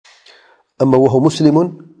أما وهو مسلم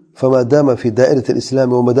فما دام في دائرة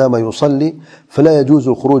الإسلام وما دام يصلي فلا يجوز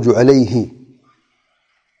الخروج عليه.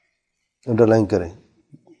 انڈرلائن کریں.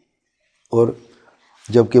 اور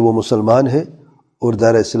جبکہ وہ مسلمان ہے اور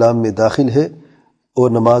دائرہ اسلام میں داخل ہے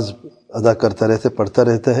اور نماز ادا کرتا رہتا ہے، پڑھتا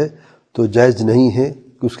رہتا ہے، تو جائز نہیں ہے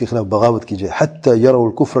کہ اس کے خلاف بغاوت کی جائے. حتی یروا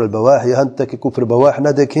الکفر البواح، یہاں تک کہ کفر بواح نہ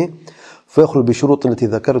دیکھیں. فیخرج بشروط التي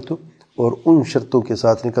ذکرت، اور ان شرطوں کے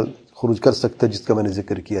ساتھ خروج کر سکتا ہے جس کا میں نے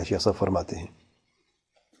ذکر کیا. شیخ صاحب فرماتے ہیں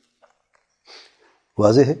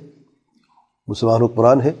واضح ہے مسلمان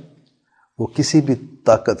حکمران ہے، وہ کسی بھی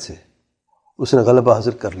طاقت سے اس نے غلبہ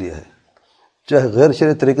حاصل کر لیا ہے، چاہے غیر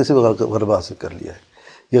شرعی طریقے سے غلبہ حاصل کر لیا ہے.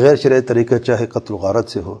 یہ غیر شرعی طریقہ چاہے قتل و غارت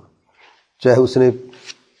سے ہو، چاہے اس نے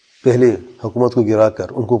پہلے حکومت کو گرا کر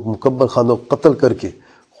ان کو مکمل خاندوں کو قتل کر کے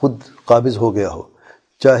خود قابض ہو گیا ہو،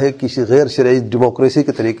 چاہے کسی غیر شرعی ڈیموکریسی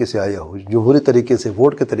کے طریقے سے آیا ہو، جمہوری طریقے سے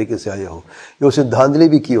ووٹ کے طریقے سے آیا ہو، یا اسے دھاندلی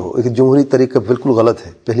بھی کی ہو. ایک جمہوری طریقہ بالکل غلط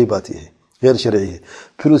ہے، پہلی بات یہ ہے غیر شرعی ہے.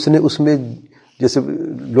 پھر اس نے اس میں جیسے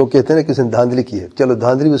لوگ کہتے ہیں نا کہ اس نے دھاندلی کی ہے، چلو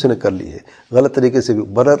دھاندلی بھی اس نے کر لی ہے، غلط طریقے سے بھی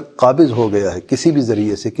برر قابض ہو گیا ہے کسی بھی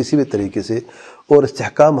ذریعے سے، کسی بھی طریقے سے، اور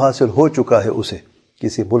استحکام حاصل ہو چکا ہے اسے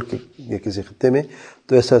کسی ملک یا کسی خطے میں،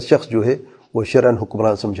 تو ایسا شخص جو ہے وہ شرعاً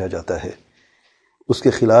حکمران سمجھا جاتا ہے. اس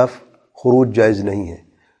کے خلاف خروج جائز نہیں ہے.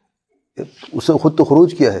 اس نے خود تو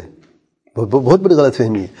خروج کیا ہے، بہت بڑی غلط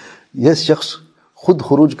فہمی ہے. یہ شخص خود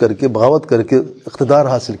خروج کر کے بغاوت کر کے اقتدار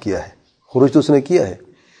حاصل کیا ہے. خروج تو اس نے کیا ہے،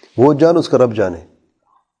 وہ جان اس کا رب جانے.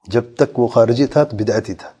 جب تک وہ خارجی تھا تو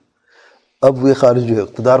بدعتی تھا. اب وہ خارج جو ہے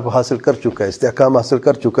اقتدار پر حاصل کر چکا ہے، استحکام حاصل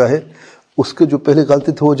کر چکا ہے. اس کے جو پہلی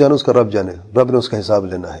غلطی تھی وہ جان اس کا رب جانے، رب نے اس کا حساب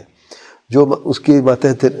لینا ہے. جو اس کی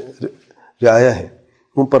ماتحت رعایا ہے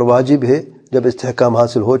ان پر واجب ہے، جب استحکام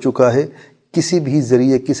حاصل ہو چکا ہے، کسی بھی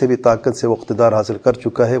ذریعے کسی بھی طاقت سے وہ اقتدار حاصل کر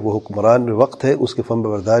چکا ہے، وہ حکمران وقت ہے اس کے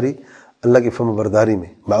فرمان برداری اللہ کی فرمان برداری میں،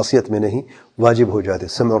 معصیت میں نہیں، واجب ہو جاتے.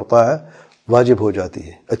 سمع اور طاعہ واجب ہو جاتی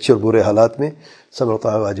ہے، اچھے اور برے حالات میں سمع اور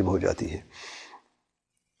طاعہ واجب ہو جاتی ہے.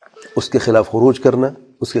 اس کے خلاف خروج کرنا،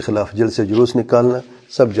 اس کے خلاف جلسے جلوس نکالنا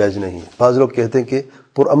سب جائز نہیں ہے. بعض لوگ کہتے ہیں کہ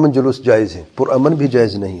پرامن جلوس جائز ہے، پرامن بھی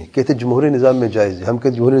جائز نہیں ہے. کہتے ہیں جمہوری نظام میں جائز ہے، ہم کہتے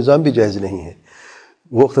ہیں جمہوری نظام بھی جائز نہیں ہے.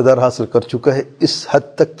 وہ اقتدار حاصل کر چکا ہے، اس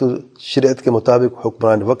حد تک تو شریعت کے مطابق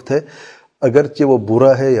حکمران وقت ہے، اگرچہ وہ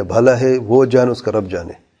برا ہے یا بھلا ہے وہ جان اس کا رب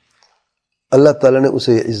جانے. اللہ تعالیٰ نے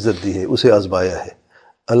اسے عزت دی ہے، اسے آزمایا ہے.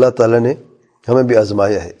 اللہ تعالیٰ نے ہمیں بھی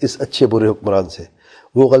آزمایا ہے اس اچھے برے حکمران سے.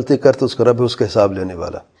 وہ غلطی کرتے اس کا رب ہے اس کا حساب لینے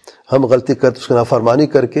والا. ہم غلطی کرتے اس کی نافرمانی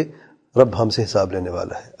کر کے رب ہم سے حساب لینے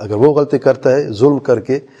والا ہے. اگر وہ غلطی کرتا ہے ظلم کر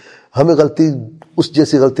کے، ہمیں غلطی اس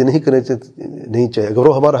جیسی غلطی نہیں کرنی نہیں چاہیے. اگر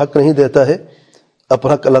وہ ہمارا حق نہیں دیتا ہے،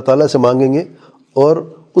 اپنا حق اللہ تعالیٰ سے مانگیں گے اور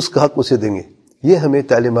اس کا حق اسے دیں گے. یہ ہمیں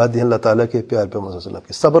تعلیمات دی ہیں اللہ تعالیٰ کے پیار پہ محمد صلی اللہ علیہ وسلم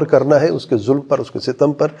کے. صبر کرنا ہے اس کے ظلم پر، اس کے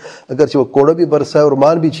ستم پر، اگرچہ وہ کوڑا بھی برسائے اور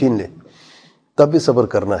مان بھی چھین لے تب بھی صبر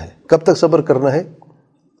کرنا ہے. کب تک صبر کرنا ہے؟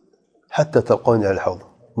 حتی تلقونی علی الحوض،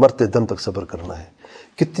 مرتے دم تک صبر کرنا ہے.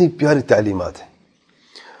 کتنی پیاری تعلیمات ہیں.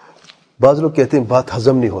 بعض لوگ کہتے ہیں بات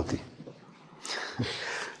ہضم نہیں ہوتی.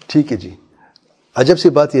 ٹھیک ہے جی، عجب سی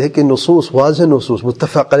بات یہ ہے کہ نصوص، واضح نصوص،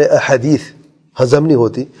 متفق علیہ احادیث ہضم نہیں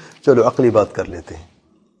ہوتی. چلو عقلی بات کر لیتے ہیں.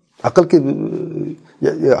 عقل کے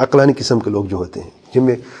عقلانی قسم کے لوگ جو ہوتے ہیں، جن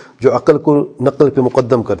میں جو عقل کو نقل پہ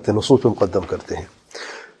مقدم کرتے ہیں، نصوص پہ مقدم کرتے ہیں.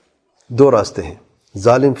 دو راستے ہیں.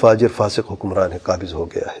 ظالم فاجر فاسق حکمران ہے، قابض ہو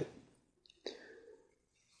گیا ہے،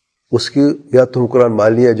 اس کی یا تو حکمران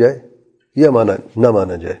مان لیا جائے یا نہ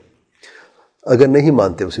مانا جائے. اگر نہیں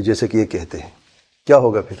مانتے اسے، جیسے کہ یہ کہتے ہیں، کیا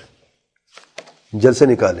ہوگا پھر؟ جل سے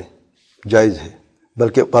نکالیں، جائز ہے،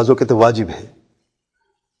 بلکہ بعضوں کہتے واجب ہے.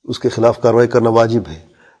 اس کے خلاف کارروائی کرنا واجب ہے،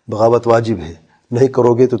 بغاوت واجب ہے. نہیں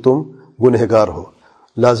کرو گے تو تم گنہگار ہو،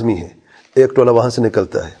 لازمی ہے. ایک ٹولہ وہاں سے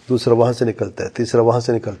نکلتا ہے، دوسرا وہاں سے نکلتا ہے، تیسرا وہاں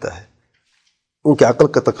سے نکلتا ہے. ان کے عقل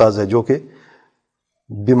کا تقاضا ہے جو کہ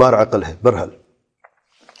بیمار عقل ہے. بہرحال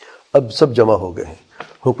اب سب جمع ہو گئے ہیں.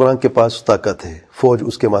 حکمران کے پاس طاقت ہے، فوج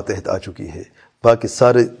اس کے ماتحت آ چکی ہے، باقی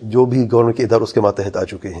سارے جو بھی گورنمنٹ کے ادارے اس کے ماتحت آ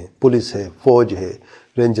چکے ہیں، پولیس ہے، فوج ہے،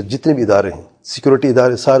 رینجر، جتنے بھی ادارے ہیں، سیکورٹی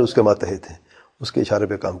ادارے سارے اس کے ماتحت ہیں. اس کے اشارے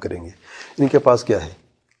پہ کام کریں گے. ان کے پاس کیا ہے؟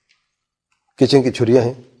 کچن کی چھریاں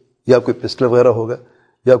ہیں، یا کوئی پسٹل وغیرہ ہوگا،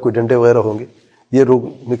 یا کوئی ڈنڈے وغیرہ ہوں گے. یہ لوگ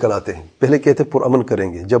نکل آتے ہیں. پہلے کہتے ہیں پرامن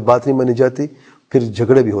کریں گے، جب بات نہیں مانی جاتی پھر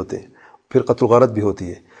جھگڑے بھی ہوتے ہیں، پھر قتل و غارت بھی ہوتی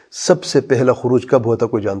ہے. سب سے پہلا خروج کب ہوتا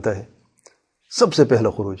کوئی جانتا ہے؟ سب سے پہلا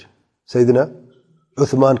خروج سیدنا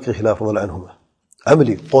عثمان کے خلاف رضی اللہ عنہما.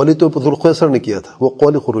 عملی، قولی تو ذوالخویسر نے کیا تھا، وہ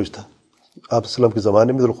قولی خروج تھا. آپ صلی اللہ علیہ وسلم کے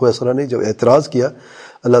زمانے میں ذوالخویسر نے جب اعتراض کیا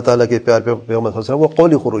اللہ تعالیٰ کے پیار پہ پیغمبر صلی اللہ علیہ وسلم، وہ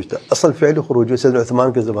قولی خروج تھا. اصل فعلی خروج جو سیدنا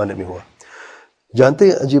عثمان کے زمانے میں ہوا. جانتے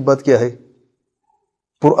ہیں عجیب بات کیا ہے؟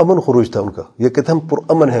 پرامن خروج تھا ان کا. یہ کہتے ہم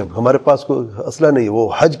پرامن ہیں, ہمارے پاس کوئی اسلحہ نہیں. وہ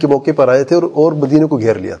حج کے موقع پر آئے تھے اور مدینے کو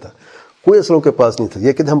گھیر لیا تھا, کوئی اسلحہ کے پاس نہیں تھا.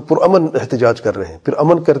 یہ کہتے ہم پرامن احتجاج کر رہے ہیں. پھر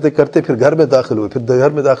امن کرتے کرتے پھر گھر میں داخل ہوئے, پھر گھر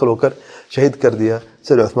میں داخل ہو کر شہید کر دیا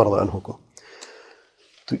سیدنا عثمان رضی اللہ عنہ کو.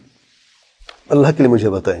 تو اللہ کے لیے مجھے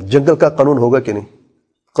بتائیں, جنگل کا قانون ہوگا کہ نہیں؟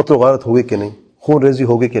 قتل و غارت ہوگی کہ نہیں؟ خون ریزی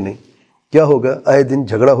ہوگی کہ نہیں؟ کیا ہوگا؟ آئے دن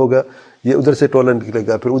جھگڑا ہوگا. یہ ادھر سے ٹولہ نکلے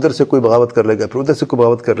گا, پھر ادھر سے کوئی بغاوت کر لے گا, پھر ادھر سے کوئی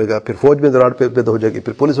بغاوت کر لے گا, پھر فوج میں دراڑ پیدا ہو جائے گی,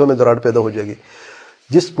 پھر پولیسوں میں دراڑ پیدا ہو جائے گی.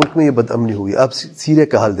 جس ملک میں یہ بد امنی ہوئی, آپ سیریا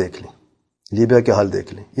کا حال دیکھ لیں, لیبیا کا حال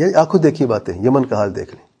دیکھ لیں, یہ آنکھوں دیکھی باتیں. یمن کا حال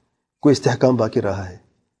دیکھ لیں, کوئی استحکام باقی رہا ہے؟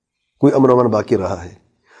 کوئی امن و امان باقی رہا ہے؟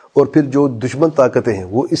 اور پھر جو دشمن طاقتیں ہیں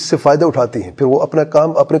وہ اس سے فائدہ اٹھاتی ہیں, پھر وہ اپنا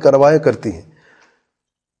کام اپنے کاروائیں کرتی ہیں,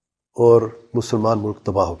 اور مسلمان ملک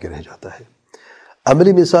تباہ ہو کے رہ جاتا ہے.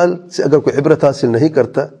 عملی مثال سے اگر کوئی عبرت حاصل نہیں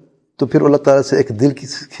کرتا تو پھر اللہ تعالیٰ سے ایک دل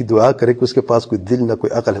کی دعا کرے کہ اس کے پاس کوئی دل نہ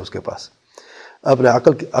کوئی عقل ہے اس کے پاس. آپ نے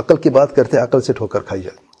عقل کی بات کرتے ہیں, عقل سے ٹھوکر کھا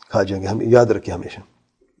جائیں گے. ہم یاد رکھیں ہمیشہ,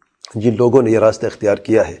 جن لوگوں نے یہ راستہ اختیار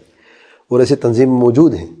کیا ہے اور ایسی تنظیمیں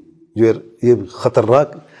موجود ہیں جو یہ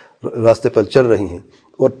خطرناک راستے پر چل رہی ہیں,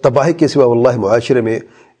 اور تباہی کے سوا واللہ معاشرے میں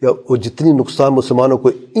یا وہ جتنی نقصان مسلمانوں کو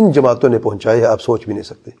ان جماعتوں نے پہنچایا ہے آپ سوچ بھی نہیں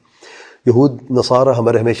سکتے. یہود نصارہ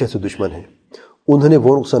ہمارے ہمیشہ سے دشمن ہیں. انہوں نے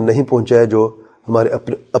وہ نقصان نہیں پہنچایا جو ہمارے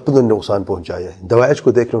اپنے نقصان پہنچایا ہے. دوائش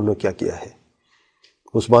کو دیکھ لیں انہوں نے کیا کیا ہے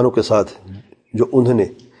مسلمانوں کے ساتھ, جو انہوں نے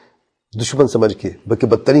دشمن سمجھ کے بلکہ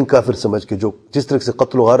بدترین کافر سمجھ کے جو جس طرح سے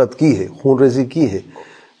قتل و غارت کی ہے, خون ریزی کی ہے,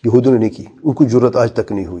 یہودوں نے نہیں کی. ان کو جرت آج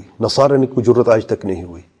تک نہیں ہوئی, نصارہ نے کوئی جرت آج تک نہیں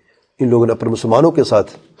ہوئی. ان لوگوں نے اپنے مسلمانوں کے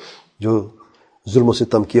ساتھ جو ظلم و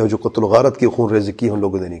ستم کیا, جو قتل و غارت کی, خون ریزی کی, ان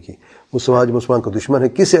لوگوں نے نہیں کی. مسلمان کا دشمن ہے.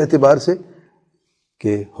 کس اعتبار سے؟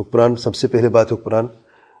 کہ حکمران, سب سے پہلے بات حکمران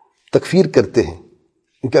تکفیر کرتے ہیں,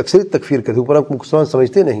 ان کی اکثریت تکفیر کرتے ہیں. حکمران کو مسلمان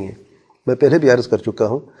سمجھتے نہیں ہیں. میں پہلے بھی عرض کر چکا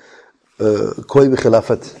ہوں, کوئی بھی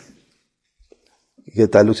خلافت کے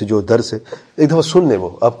تعلق سے جو درس ہے ایک دفعہ سن لیں, وہ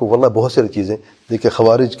آپ کو واللہ بہت ساری چیزیں دیکھیں.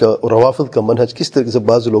 خوارج کا اور روافض کا منہج کس طریقے سے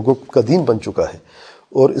بعض لوگوں کا دین بن چکا ہے,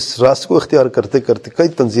 اور اس راستے کو اختیار کرتے کرتے کئی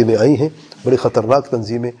تنظیمیں آئی ہیں, بڑی خطرناک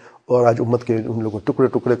تنظیمیں, اور آج امت کے ان لوگوں ٹکڑے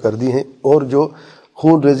ٹکڑے کر دی ہیں. اور جو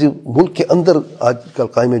خون ریزی ملک کے اندر آج کل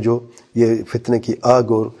قائم ہے, جو یہ فتنے کی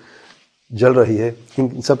آگ اور جل رہی ہے,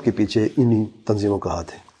 ان سب کے پیچھے انہی تنظیموں کا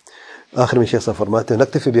ہاتھ ہے. آخر میں شیخ صاحب فرماتے ہیں,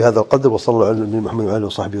 نکتفی بهذا القدر وصلی اللہ علیہ محمد وآلہ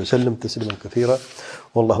وصحبہ وسلم تسلیما کثیرا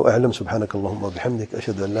واللہ اعلم. سبحانک اللہم وبحمدک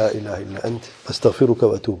اشہد ان لا الہ الا انت استغفرک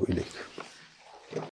واتوب الیک.